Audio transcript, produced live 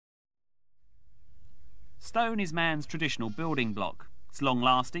Stone is man's traditional building block. It's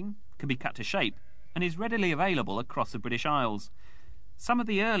long-lasting, can be cut to shape, and is readily available across the British Isles. Some of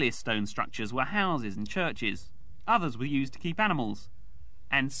the earliest stone structures were houses and churches. Others were used to keep animals.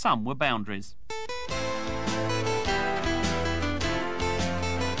 And some were boundaries.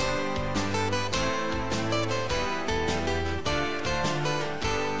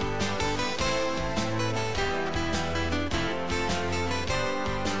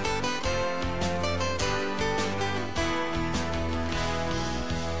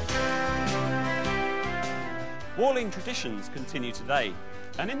 Walling traditions continue today,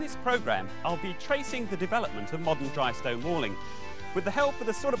 and in this programme I'll be tracing the development of modern dry stone walling with the help of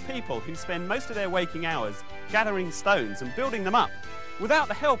the sort of people who spend most of their waking hours gathering stones and building them up without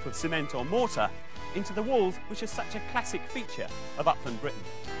the help of cement or mortar into the walls which are such a classic feature of upland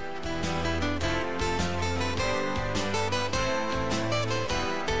Britain.